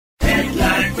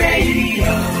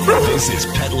This is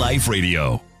Pet Life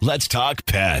Radio. Let's talk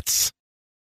pets.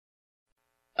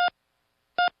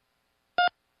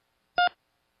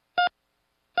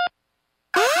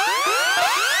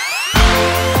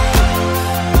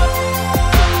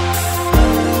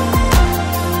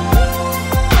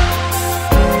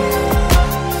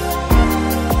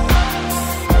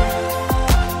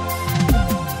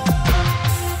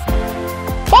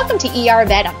 Welcome to ER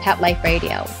Vet on Pet Life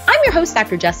Radio. I'm your host,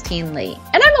 Dr. Justine Lee,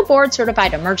 and I'm a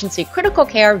board-certified emergency critical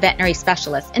care veterinary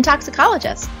specialist and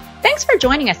toxicologist. Thanks for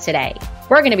joining us today.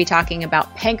 We're going to be talking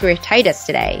about pancreatitis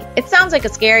today. It sounds like a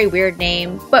scary, weird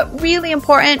name, but really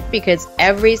important because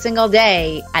every single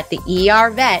day at the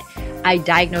ER Vet, I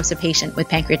diagnose a patient with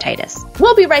pancreatitis.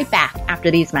 We'll be right back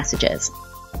after these messages.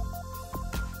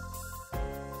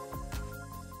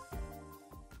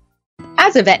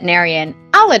 As a veterinarian,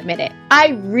 I'll admit it, I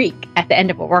reek at the end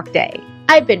of a workday.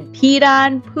 I've been peed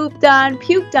on, pooped on,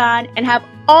 puked on, and have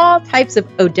all types of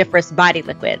odoriferous body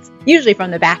liquids, usually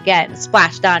from the back end,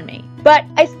 splashed on me. But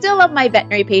I still love my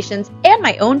veterinary patients and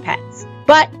my own pets.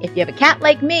 But if you have a cat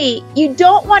like me, you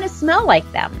don't want to smell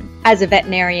like them. As a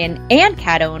veterinarian and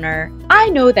cat owner, I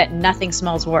know that nothing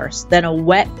smells worse than a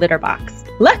wet litter box.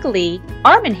 Luckily,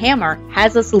 Arm & Hammer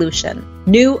has a solution.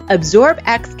 New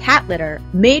AbsorbX cat litter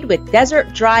made with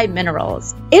desert dry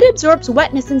minerals. It absorbs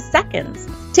wetness in seconds,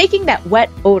 taking that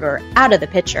wet odor out of the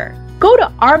picture. Go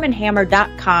to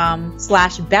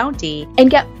armandhammer.com/bounty and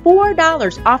get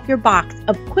 $4 off your box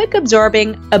of quick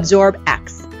absorbing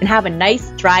AbsorbX and have a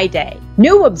nice dry day.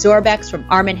 New AbsorbX from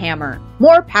Arm & Hammer.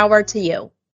 More power to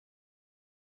you.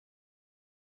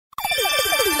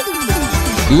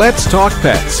 Let's Talk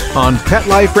Pets on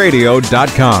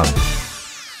PetLifeRadio.com.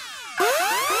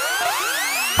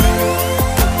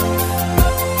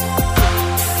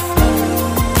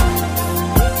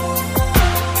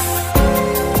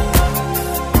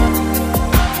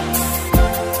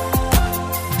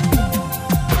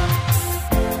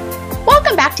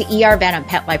 Welcome back to ER Vet on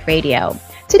Pet Life Radio.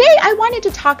 Today I wanted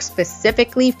to talk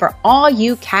specifically for all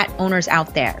you cat owners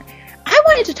out there. I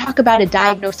wanted to talk about a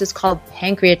diagnosis called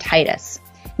pancreatitis.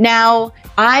 Now,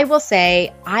 I will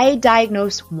say I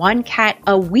diagnose one cat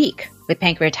a week with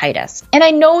pancreatitis. And I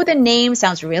know the name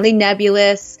sounds really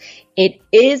nebulous. It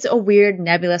is a weird,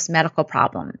 nebulous medical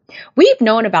problem. We've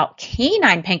known about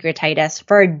canine pancreatitis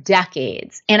for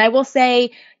decades. And I will say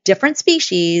different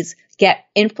species get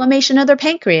inflammation of their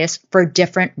pancreas for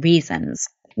different reasons.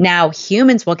 Now,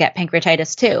 humans will get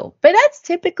pancreatitis too, but that's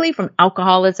typically from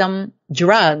alcoholism,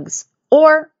 drugs,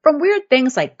 or from weird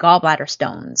things like gallbladder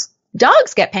stones.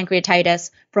 Dogs get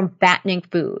pancreatitis from fattening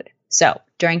food. So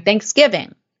during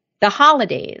Thanksgiving, the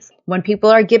holidays, when people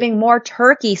are giving more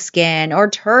turkey skin or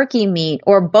turkey meat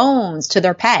or bones to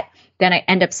their pet, then I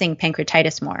end up seeing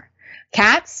pancreatitis more.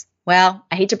 Cats, well,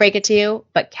 I hate to break it to you,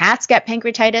 but cats get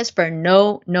pancreatitis for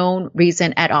no known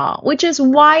reason at all, which is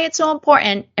why it's so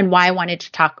important and why I wanted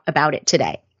to talk about it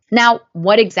today. Now,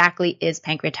 what exactly is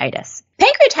pancreatitis?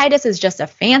 Pancreatitis is just a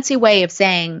fancy way of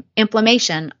saying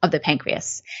inflammation of the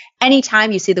pancreas.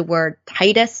 Anytime you see the word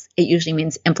titus, it usually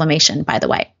means inflammation, by the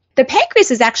way. The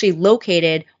pancreas is actually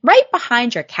located right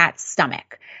behind your cat's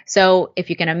stomach. So if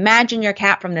you can imagine your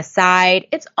cat from the side,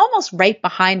 it's almost right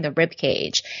behind the rib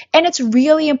cage. And it's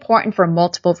really important for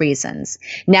multiple reasons.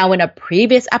 Now, in a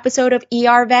previous episode of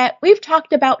ER Vet, we've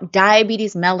talked about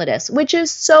diabetes mellitus, which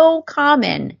is so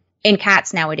common in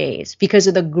cats nowadays because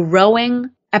of the growing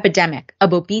epidemic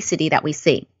of obesity that we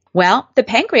see. Well, the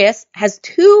pancreas has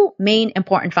two main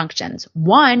important functions.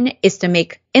 One is to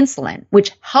make insulin,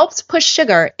 which helps push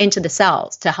sugar into the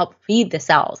cells to help feed the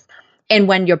cells. And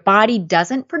when your body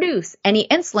doesn't produce any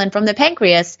insulin from the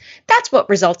pancreas, that's what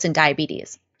results in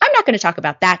diabetes. I'm not going to talk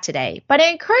about that today, but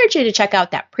I encourage you to check out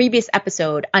that previous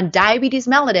episode on diabetes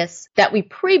mellitus that we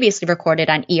previously recorded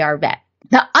on ER Vet.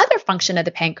 The other function of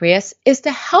the pancreas is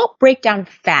to help break down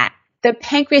fat. The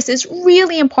pancreas is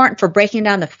really important for breaking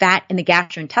down the fat in the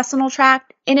gastrointestinal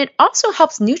tract, and it also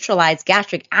helps neutralize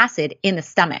gastric acid in the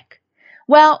stomach.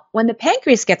 Well, when the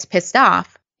pancreas gets pissed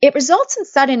off, it results in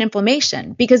sudden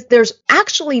inflammation because there's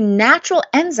actually natural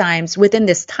enzymes within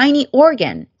this tiny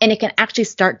organ, and it can actually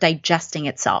start digesting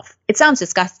itself. It sounds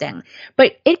disgusting,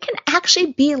 but it can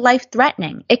actually be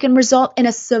life-threatening. It can result in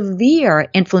a severe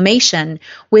inflammation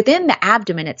within the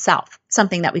abdomen itself,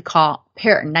 something that we call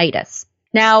peritonitis.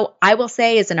 Now, I will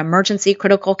say as an emergency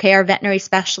critical care veterinary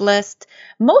specialist,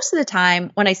 most of the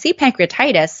time when I see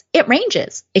pancreatitis, it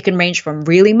ranges. It can range from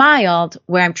really mild,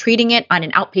 where I'm treating it on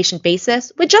an outpatient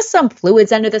basis with just some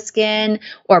fluids under the skin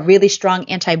or really strong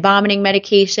anti-vomiting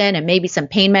medication and maybe some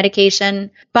pain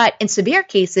medication. But in severe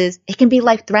cases, it can be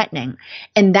life-threatening.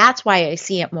 And that's why I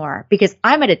see it more, because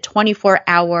I'm at a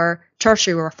 24-hour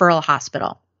tertiary referral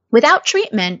hospital. Without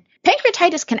treatment,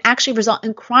 pancreatitis can actually result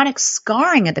in chronic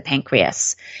scarring of the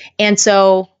pancreas. And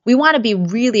so we want to be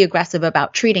really aggressive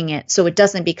about treating it so it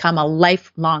doesn't become a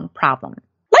lifelong problem.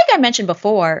 Like I mentioned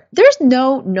before, there's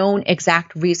no known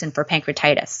exact reason for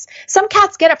pancreatitis. Some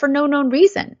cats get it for no known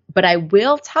reason, but I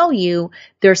will tell you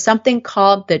there's something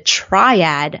called the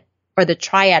triad or the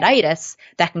triaditis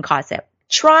that can cause it.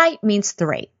 Tri means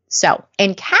three. So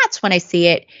in cats, when I see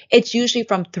it, it's usually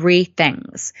from three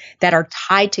things that are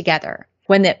tied together.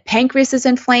 When the pancreas is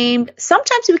inflamed,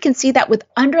 sometimes we can see that with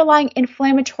underlying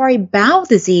inflammatory bowel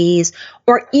disease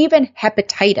or even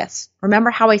hepatitis. Remember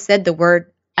how I said the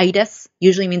word itis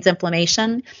usually means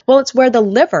inflammation? Well, it's where the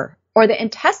liver or the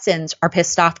intestines are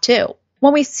pissed off too.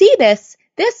 When we see this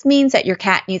means that your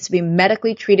cat needs to be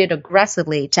medically treated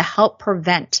aggressively to help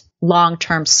prevent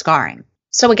long-term scarring.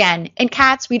 So again, in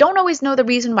cats, we don't always know the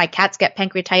reason why cats get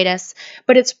pancreatitis,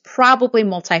 but it's probably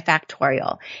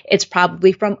multifactorial. It's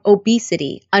probably from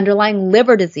obesity, underlying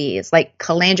liver disease like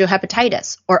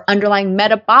cholangiohepatitis, or underlying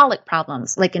metabolic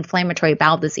problems like inflammatory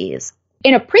bowel disease.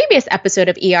 In a previous episode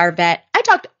of ER Vet, I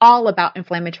talked all about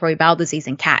inflammatory bowel disease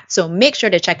in cats, so make sure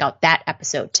to check out that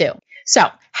episode too. So,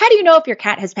 how do you know if your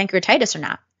cat has pancreatitis or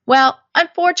not? Well,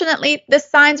 unfortunately, the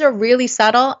signs are really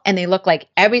subtle and they look like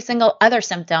every single other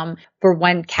symptom for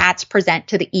when cats present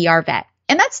to the ER vet.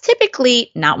 And that's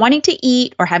typically not wanting to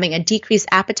eat or having a decreased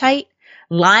appetite,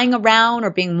 lying around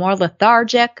or being more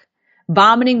lethargic,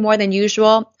 vomiting more than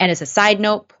usual. And as a side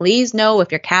note, please know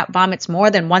if your cat vomits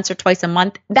more than once or twice a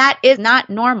month, that is not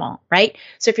normal, right?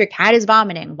 So if your cat is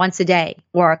vomiting once a day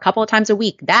or a couple of times a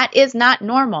week, that is not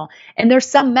normal. And there's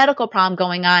some medical problem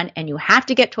going on and you have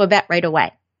to get to a vet right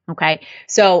away. Okay.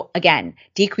 So again,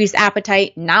 decreased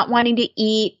appetite, not wanting to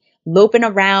eat, loping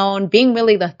around, being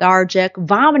really lethargic,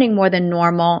 vomiting more than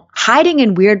normal, hiding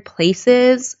in weird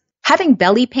places, having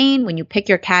belly pain when you pick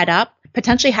your cat up,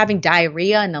 potentially having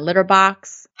diarrhea in the litter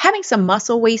box, having some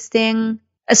muscle wasting,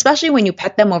 especially when you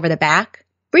pet them over the back,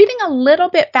 breathing a little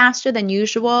bit faster than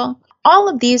usual. All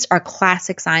of these are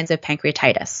classic signs of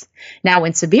pancreatitis. Now,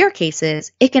 in severe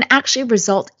cases, it can actually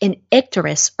result in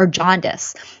icterus or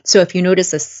jaundice. So if you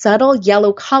notice a subtle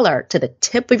yellow color to the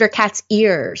tip of your cat's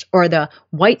ears or the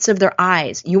whites of their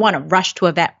eyes, you want to rush to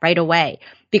a vet right away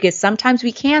because sometimes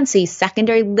we can see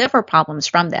secondary liver problems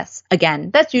from this. Again,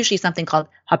 that's usually something called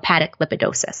hepatic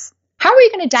lipidosis. How are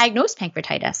you going to diagnose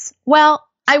pancreatitis? Well,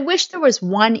 I wish there was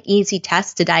one easy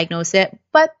test to diagnose it,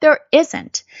 but there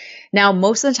isn't. Now,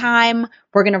 most of the time,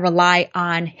 we're going to rely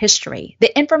on history,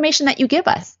 the information that you give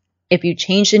us. If you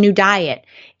changed a new diet,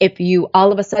 if you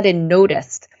all of a sudden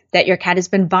noticed that your cat has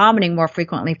been vomiting more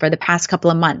frequently for the past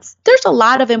couple of months, there's a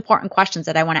lot of important questions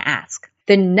that I want to ask.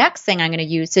 The next thing I'm going to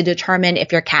use to determine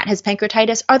if your cat has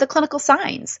pancreatitis are the clinical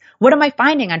signs. What am I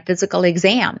finding on physical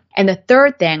exam? And the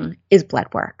third thing is blood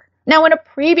work. Now, in a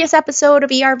previous episode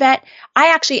of ER Vet,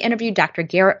 I actually interviewed Dr.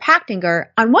 Garrett Pachtinger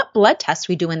on what blood tests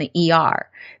we do in the ER.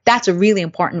 That's a really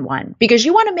important one because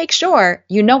you want to make sure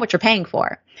you know what you're paying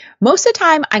for. Most of the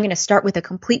time, I'm going to start with a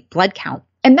complete blood count,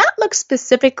 and that looks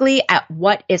specifically at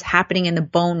what is happening in the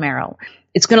bone marrow.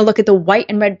 It's going to look at the white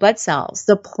and red blood cells,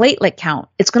 the platelet count.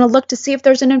 It's going to look to see if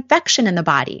there's an infection in the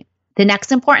body. The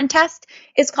next important test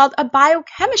is called a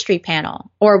biochemistry panel,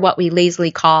 or what we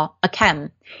lazily call a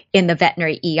chem in the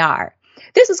veterinary ER.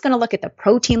 This is going to look at the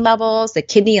protein levels, the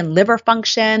kidney and liver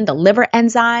function, the liver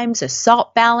enzymes, the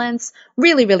salt balance,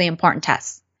 really, really important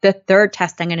tests. The third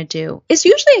test I'm going to do is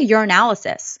usually a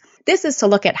urinalysis. This is to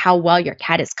look at how well your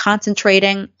cat is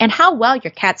concentrating and how well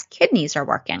your cat's kidneys are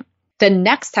working. The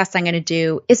next test I'm going to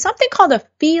do is something called a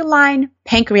feline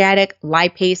pancreatic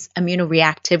lipase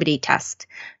immunoreactivity test.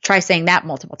 Try saying that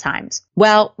multiple times.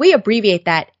 Well, we abbreviate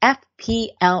that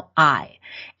FPLI.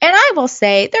 And I will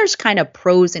say there's kind of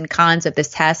pros and cons of this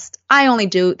test. I only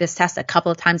do this test a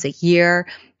couple of times a year,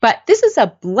 but this is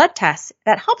a blood test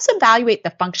that helps evaluate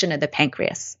the function of the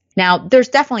pancreas. Now, there's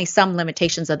definitely some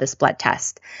limitations of this blood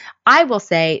test. I will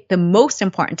say the most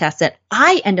important test that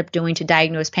I end up doing to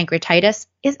diagnose pancreatitis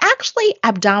is actually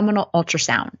abdominal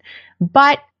ultrasound.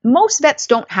 But most vets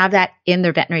don't have that in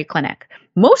their veterinary clinic.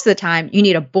 Most of the time, you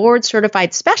need a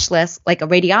board-certified specialist like a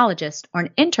radiologist or an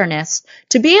internist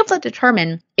to be able to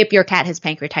determine if your cat has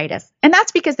pancreatitis. And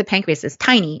that's because the pancreas is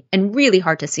tiny and really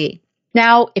hard to see.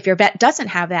 Now, if your vet doesn't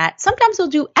have that, sometimes they'll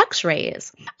do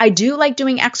x-rays. I do like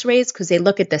doing x-rays because they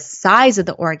look at the size of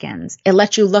the organs. It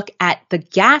lets you look at the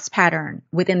gas pattern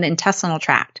within the intestinal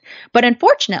tract. But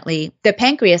unfortunately, the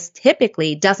pancreas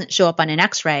typically doesn't show up on an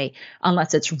x-ray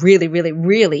unless it's really, really,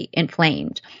 really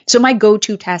inflamed. So my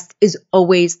go-to test is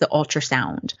always the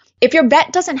ultrasound. If your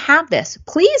vet doesn't have this,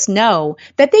 please know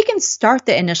that they can start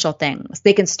the initial things.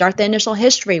 They can start the initial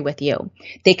history with you.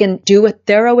 They can do a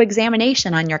thorough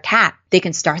examination on your cat. They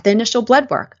can start the initial blood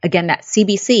work. Again, that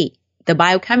CBC, the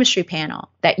biochemistry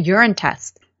panel, that urine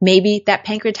test, maybe that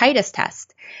pancreatitis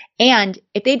test. And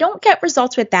if they don't get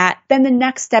results with that, then the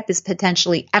next step is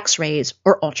potentially x-rays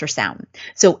or ultrasound.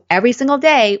 So every single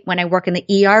day when I work in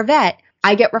the ER vet,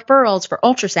 I get referrals for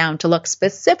ultrasound to look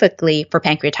specifically for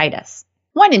pancreatitis.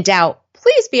 When in doubt,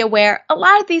 please be aware a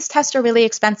lot of these tests are really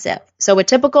expensive. So a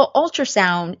typical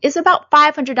ultrasound is about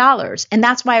 $500, and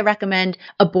that's why I recommend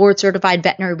a board-certified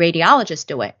veterinary radiologist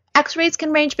do it. X-rays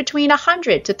can range between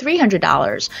 $100 to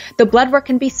 $300. The blood work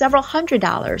can be several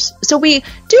 $100s. So we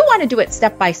do want to do it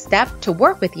step by step to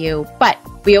work with you, but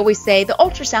we always say the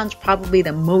ultrasound is probably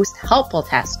the most helpful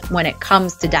test when it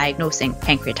comes to diagnosing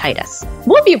pancreatitis.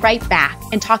 We'll be right back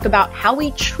and talk about how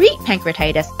we treat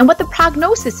pancreatitis and what the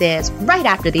prognosis is right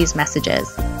after these messages.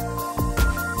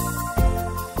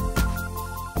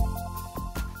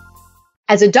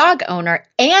 As a dog owner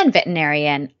and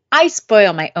veterinarian, I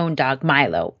spoil my own dog,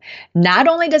 Milo. Not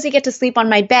only does he get to sleep on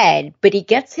my bed, but he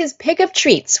gets his pick of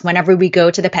treats whenever we go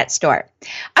to the pet store.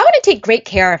 I want to take great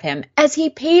care of him as he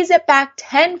pays it back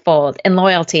tenfold in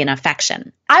loyalty and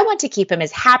affection. I want to keep him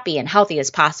as happy and healthy as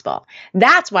possible.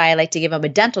 That's why I like to give him a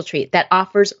dental treat that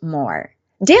offers more.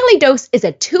 Daily Dose is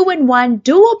a 2-in-1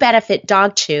 dual benefit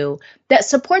dog chew that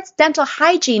supports dental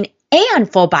hygiene and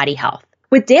full body health.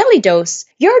 With Daily Dose,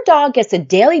 your dog gets a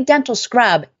daily dental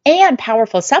scrub and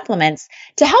powerful supplements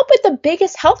to help with the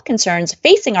biggest health concerns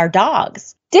facing our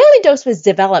dogs. Daily Dose was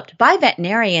developed by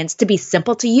veterinarians to be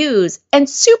simple to use and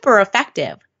super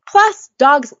effective. Plus,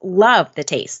 dogs love the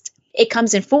taste. It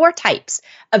comes in 4 types,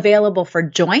 available for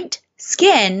joint,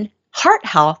 skin, heart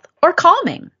health, or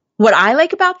calming. What I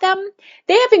like about them?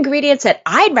 They have ingredients that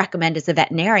I'd recommend as a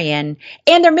veterinarian,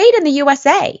 and they're made in the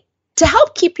USA. To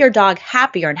help keep your dog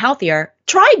happier and healthier,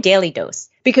 try Daily Dose,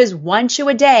 because 1 chew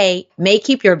a day may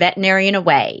keep your veterinarian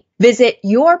away. Visit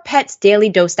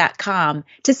yourpetsdailydose.com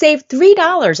to save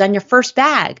 $3 on your first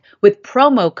bag with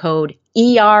promo code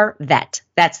ERVET.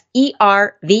 That's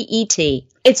ERVET.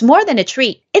 It's more than a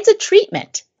treat. It's a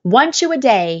treatment. 1 chew a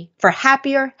day for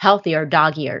happier, healthier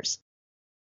dog ears.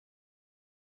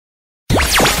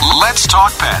 Let's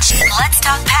talk pets. Let's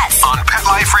talk pets On Pet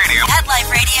Life Radio. Pet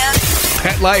Life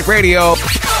Radio.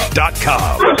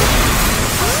 PetLifeRadio.com.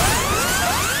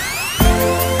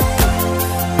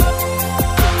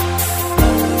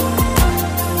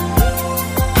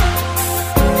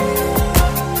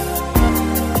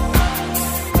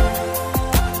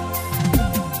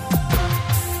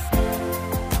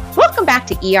 Welcome back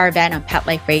to ER Vet on Pet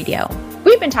Life Radio.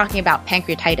 We've been talking about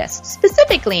pancreatitis,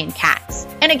 specifically in cats.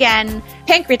 And again,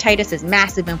 pancreatitis is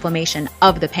massive inflammation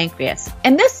of the pancreas.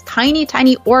 And this tiny,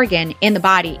 tiny organ in the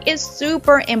body is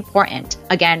super important.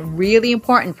 Again, really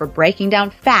important for breaking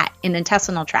down fat in the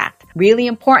intestinal tract. Really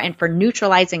important for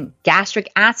neutralizing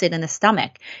gastric acid in the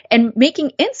stomach and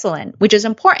making insulin, which is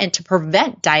important to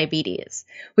prevent diabetes.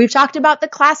 We've talked about the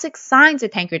classic signs of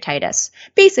pancreatitis,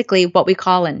 basically what we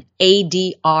call an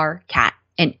ADR cat.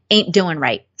 And ain't doing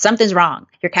right. Something's wrong.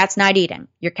 Your cat's not eating.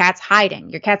 Your cat's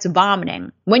hiding. Your cat's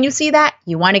vomiting. When you see that,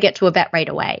 you want to get to a vet right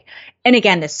away. And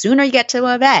again, the sooner you get to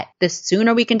a vet, the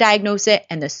sooner we can diagnose it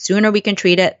and the sooner we can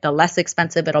treat it, the less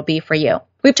expensive it'll be for you.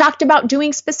 We've talked about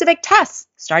doing specific tests,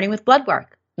 starting with blood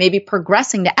work, maybe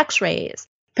progressing to x-rays,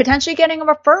 potentially getting a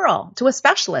referral to a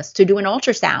specialist to do an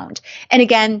ultrasound. And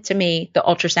again, to me, the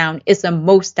ultrasound is the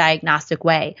most diagnostic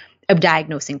way of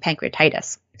diagnosing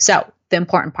pancreatitis. So the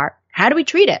important part. How do we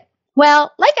treat it?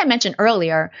 Well, like I mentioned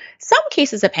earlier, some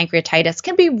cases of pancreatitis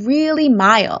can be really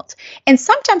mild, and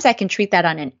sometimes I can treat that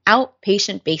on an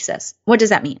outpatient basis. What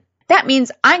does that mean? That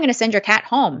means I'm going to send your cat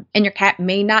home, and your cat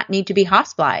may not need to be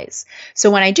hospitalized.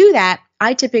 So when I do that,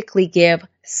 I typically give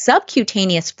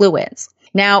subcutaneous fluids.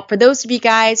 Now, for those of you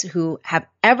guys who have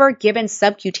ever given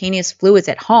subcutaneous fluids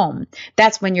at home,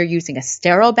 that's when you're using a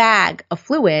sterile bag of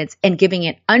fluids and giving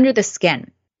it under the skin.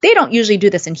 They don't usually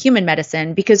do this in human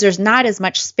medicine because there's not as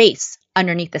much space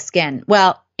underneath the skin.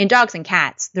 Well, in dogs and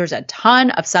cats, there's a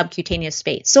ton of subcutaneous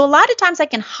space. So a lot of times I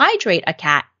can hydrate a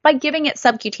cat by giving it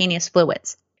subcutaneous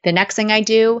fluids. The next thing I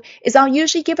do is I'll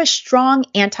usually give a strong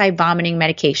anti-vomiting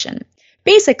medication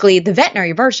basically the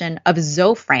veterinary version of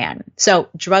Zofran. So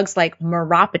drugs like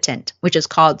meropitant, which is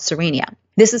called Cerenia.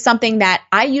 This is something that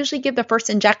I usually give the first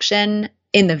injection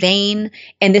in the vein,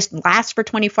 and this lasts for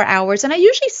 24 hours. And I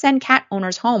usually send cat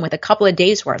owners home with a couple of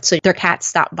days worth so their cats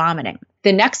stop vomiting.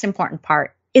 The next important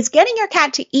part is getting your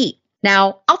cat to eat.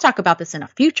 Now, I'll talk about this in a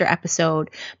future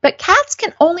episode, but cats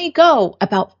can only go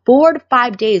about 4 to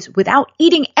 5 days without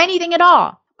eating anything at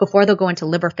all before they'll go into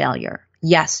liver failure.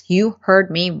 Yes, you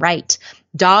heard me right.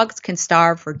 Dogs can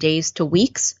starve for days to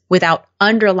weeks without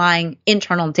underlying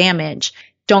internal damage.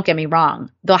 Don't get me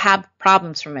wrong. They'll have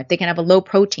problems from it. They can have a low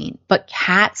protein, but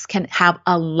cats can have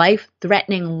a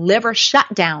life-threatening liver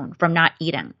shutdown from not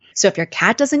eating. So if your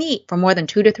cat doesn't eat for more than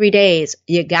 2 to 3 days,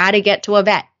 you got to get to a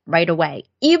vet right away,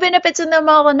 even if it's in the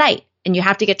middle of the night and you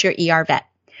have to get to your ER vet.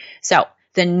 So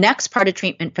the next part of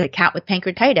treatment for the cat with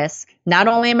pancreatitis, not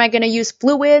only am I going to use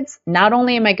fluids, not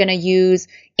only am I going to use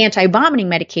anti-vomiting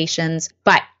medications,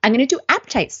 but I'm going to do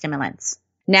appetite stimulants.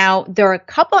 Now, there are a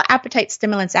couple of appetite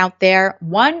stimulants out there.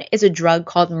 One is a drug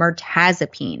called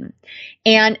mirtazapine,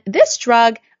 and this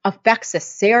drug affects the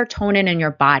serotonin in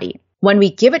your body. When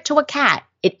we give it to a cat,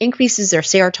 it increases their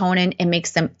serotonin and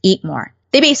makes them eat more.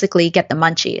 They basically get the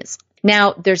munchies.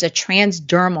 Now, there's a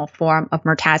transdermal form of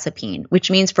mirtazapine, which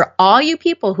means for all you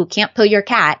people who can't pill your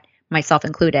cat, myself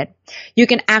included, you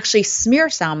can actually smear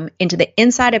some into the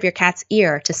inside of your cat's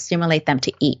ear to stimulate them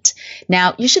to eat.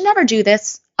 Now, you should never do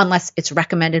this unless it's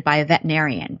recommended by a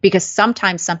veterinarian, because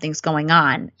sometimes something's going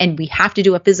on and we have to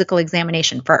do a physical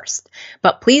examination first.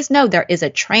 But please know there is a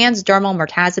transdermal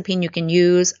mirtazapine you can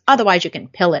use. Otherwise, you can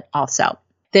pill it also.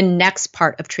 The next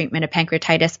part of treatment of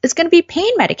pancreatitis is going to be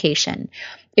pain medication.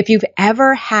 If you've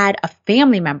ever had a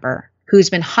family member who's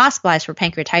been hospitalized for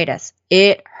pancreatitis,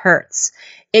 it hurts.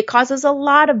 It causes a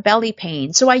lot of belly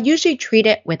pain. So I usually treat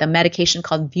it with a medication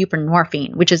called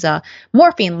buprenorphine, which is a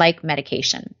morphine-like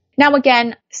medication. Now,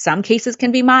 again, some cases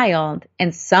can be mild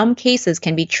and some cases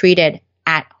can be treated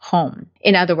at home.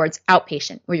 In other words,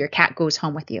 outpatient, where your cat goes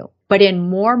home with you. But in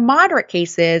more moderate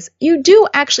cases, you do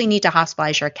actually need to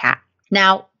hospitalize your cat.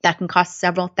 Now, that can cost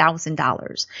several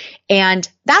 $1,000s. And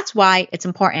that's why it's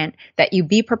important that you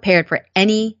be prepared for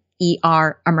any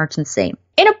ER emergency.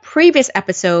 In a previous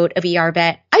episode of ER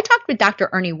Vet, I talked with Dr.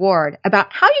 Ernie Ward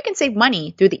about how you can save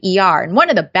money through the ER. And one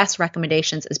of the best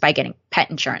recommendations is by getting pet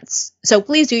insurance. So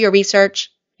please do your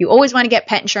research. You always want to get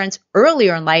pet insurance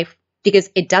earlier in life because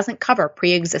it doesn't cover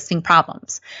pre-existing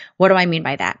problems. What do I mean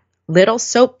by that? Little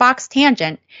soapbox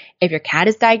tangent. If your cat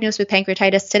is diagnosed with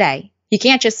pancreatitis today, you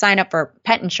can't just sign up for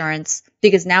pet insurance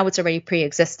because now it's already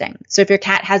pre-existing. So if your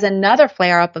cat has another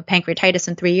flare-up of pancreatitis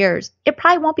in 3 years, it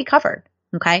probably won't be covered,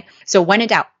 okay? So when in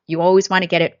doubt, you always want to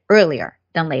get it earlier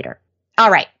than later. All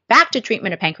right, back to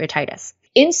treatment of pancreatitis.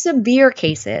 In severe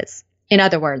cases, in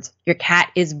other words, your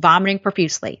cat is vomiting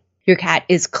profusely, your cat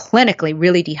is clinically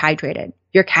really dehydrated,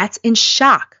 your cat's in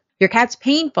shock, your cat's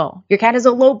painful, your cat has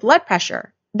a low blood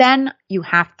pressure, then you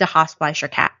have to hospitalize your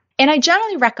cat. And I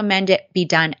generally recommend it be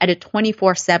done at a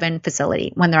 24/7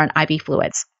 facility when they're on IV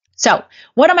fluids. So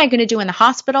what am I going to do in the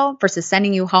hospital versus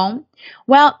sending you home?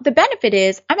 Well, the benefit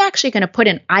is I'm actually going to put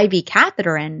an IV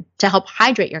catheter in to help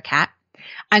hydrate your cat.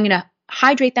 I'm going to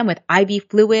hydrate them with IV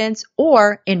fluids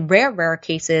or, in rare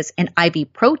cases, an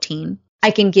IV protein.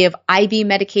 I can give IV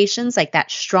medications like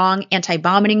that strong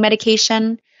anti-vomiting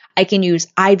medication. I can use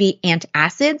IV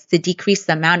antacids to decrease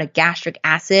the amount of gastric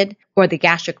acid or the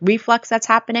gastric reflux that's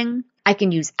happening. I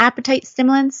can use appetite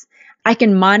stimulants. I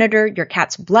can monitor your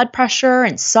cat's blood pressure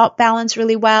and salt balance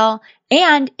really well.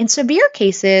 And in severe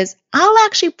cases, I'll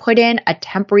actually put in a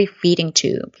temporary feeding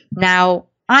tube. Now,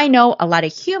 I know a lot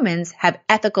of humans have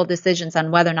ethical decisions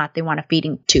on whether or not they want a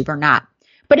feeding tube or not.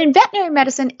 But in veterinary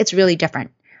medicine, it's really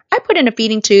different. I put in a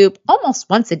feeding tube almost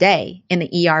once a day in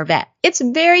the ER vet. It's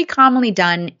very commonly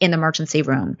done in the emergency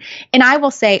room. And I will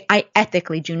say I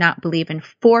ethically do not believe in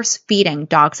force feeding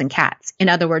dogs and cats. In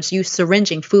other words, you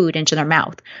syringing food into their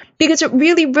mouth because it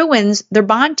really ruins their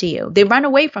bond to you. They run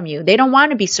away from you. They don't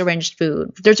want to be syringed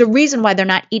food. There's a reason why they're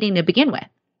not eating to begin with.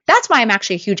 That's why I'm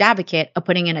actually a huge advocate of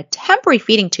putting in a temporary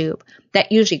feeding tube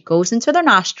that usually goes into their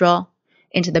nostril,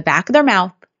 into the back of their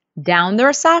mouth, down their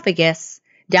esophagus,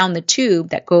 down the tube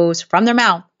that goes from their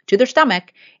mouth to their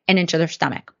stomach and into their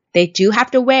stomach. They do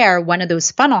have to wear one of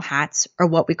those funnel hats or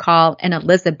what we call an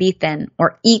Elizabethan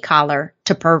or e-collar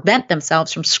to prevent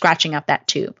themselves from scratching up that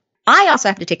tube. I also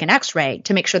have to take an x-ray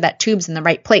to make sure that tube's in the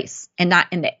right place and not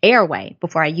in the airway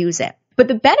before I use it. But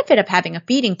the benefit of having a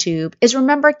feeding tube is,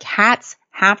 remember, cats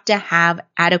have to have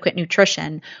adequate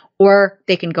nutrition or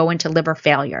they can go into liver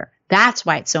failure. That's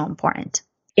why it's so important.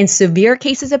 In severe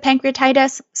cases of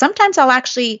pancreatitis, sometimes I'll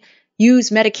actually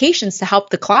use medications to help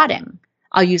the clotting.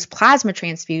 I'll use plasma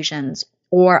transfusions,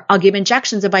 or I'll give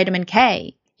injections of vitamin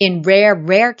K. In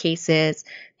rare cases,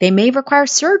 they may require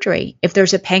surgery if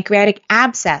there's a pancreatic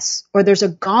abscess, or there's a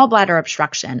gallbladder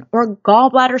obstruction, or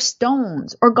gallbladder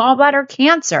stones, or gallbladder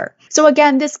cancer. So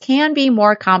again, this can be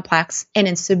more complex, and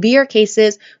in severe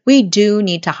cases, we do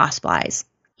need to hospitalize.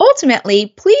 Ultimately,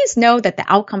 please know that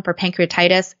the outcome for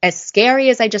pancreatitis, as scary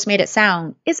as I just made it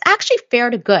sound, is actually fair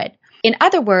to good. In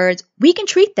other words, we can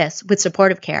treat this with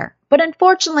supportive care, but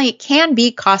unfortunately, it can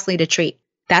be costly to treat.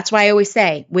 That's why I always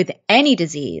say, with any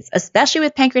disease, especially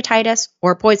with pancreatitis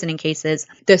or poisoning cases,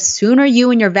 the sooner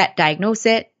you and your vet diagnose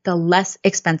it, the less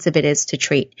expensive it is to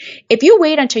treat. If you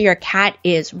wait until your cat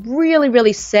is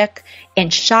really sick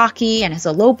and shocky and has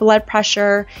a low blood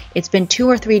pressure, it's been 2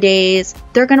 or 3 days,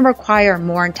 they're going to require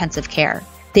more intensive care.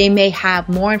 They may have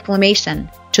more inflammation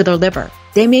to their liver.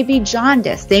 They may be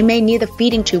jaundiced. They may need the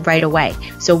feeding tube right away.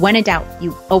 So when in doubt,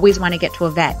 you always want to get to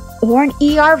a vet or an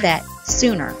ER vet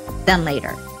sooner than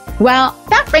later. Well,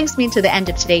 that brings me to the end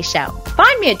of today's show.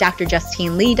 Find me at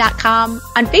drjustinelee.com,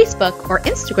 on Facebook or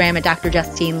Instagram at Dr.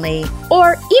 Justine Lee,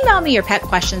 or email me your pet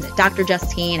questions at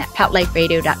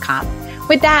drjustine@petliferadio.com.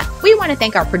 With that, we want to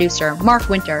thank our producer, Mark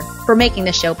Winter, for making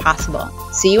the show possible.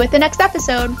 See you at the next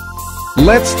episode.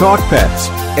 Let's Talk Pets,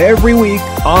 every week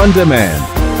on demand,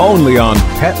 only on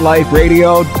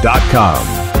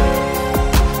PetLifeRadio.com.